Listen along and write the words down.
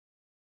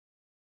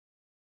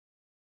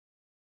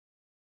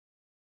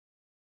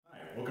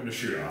Welcome to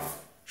ShootOFF.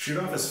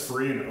 ShootOFF is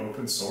free and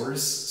open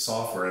source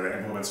software that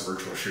implements a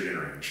virtual shooting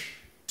range.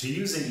 To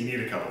use it, you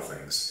need a couple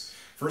things.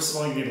 First of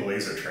all, you need a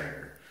laser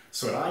trainer.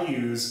 So what I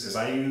use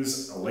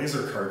is a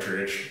laser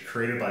cartridge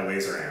created by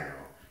Laser Ammo.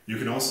 You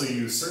can also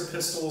use SIRT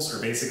pistols or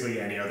basically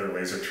any other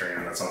laser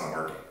trainer that's on the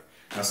market.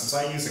 Now, since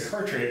I use a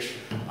cartridge,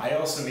 I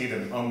also need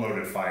an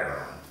unloaded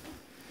firearm.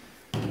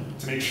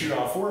 To make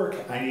ShootOFF work,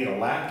 I need a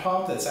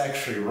laptop that's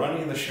actually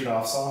running the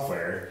ShootOFF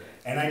software,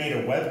 and I need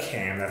a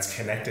webcam that's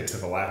connected to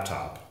the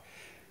laptop.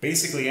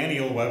 Basically, any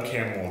old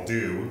webcam will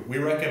do. We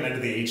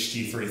recommend the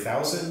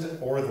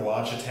HD3000 or the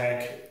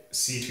Logitech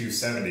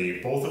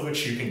C270, both of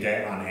which you can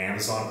get on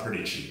Amazon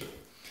pretty cheap.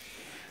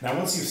 Now,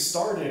 once you've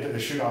started the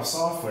ShootOFF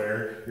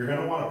software, you're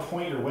going to want to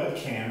point your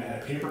webcam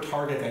at a paper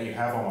target that you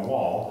have on the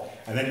wall,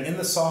 and then in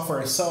the software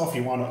itself,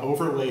 you want to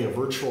overlay a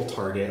virtual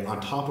target on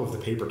top of the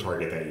paper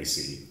target that you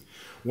see.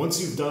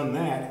 Once you've done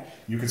that,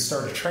 you can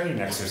start a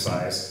training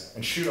exercise,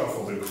 and ShootOFF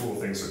will do cool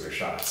things with your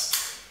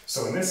shots.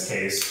 So in this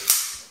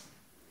case,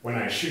 when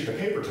I shoot the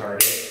paper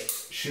target,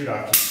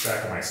 ShootOFF keeps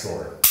track of my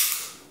score.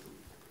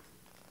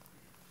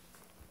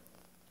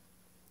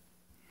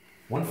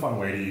 One fun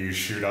way to use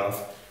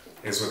ShootOFF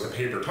is with the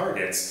paper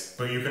targets,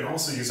 but you can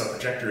also use a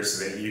projector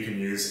so that you can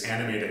use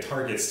animated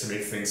targets to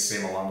make things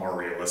seem a lot more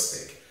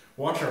realistic.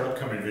 Watch our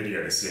upcoming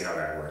video to see how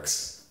that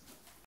works.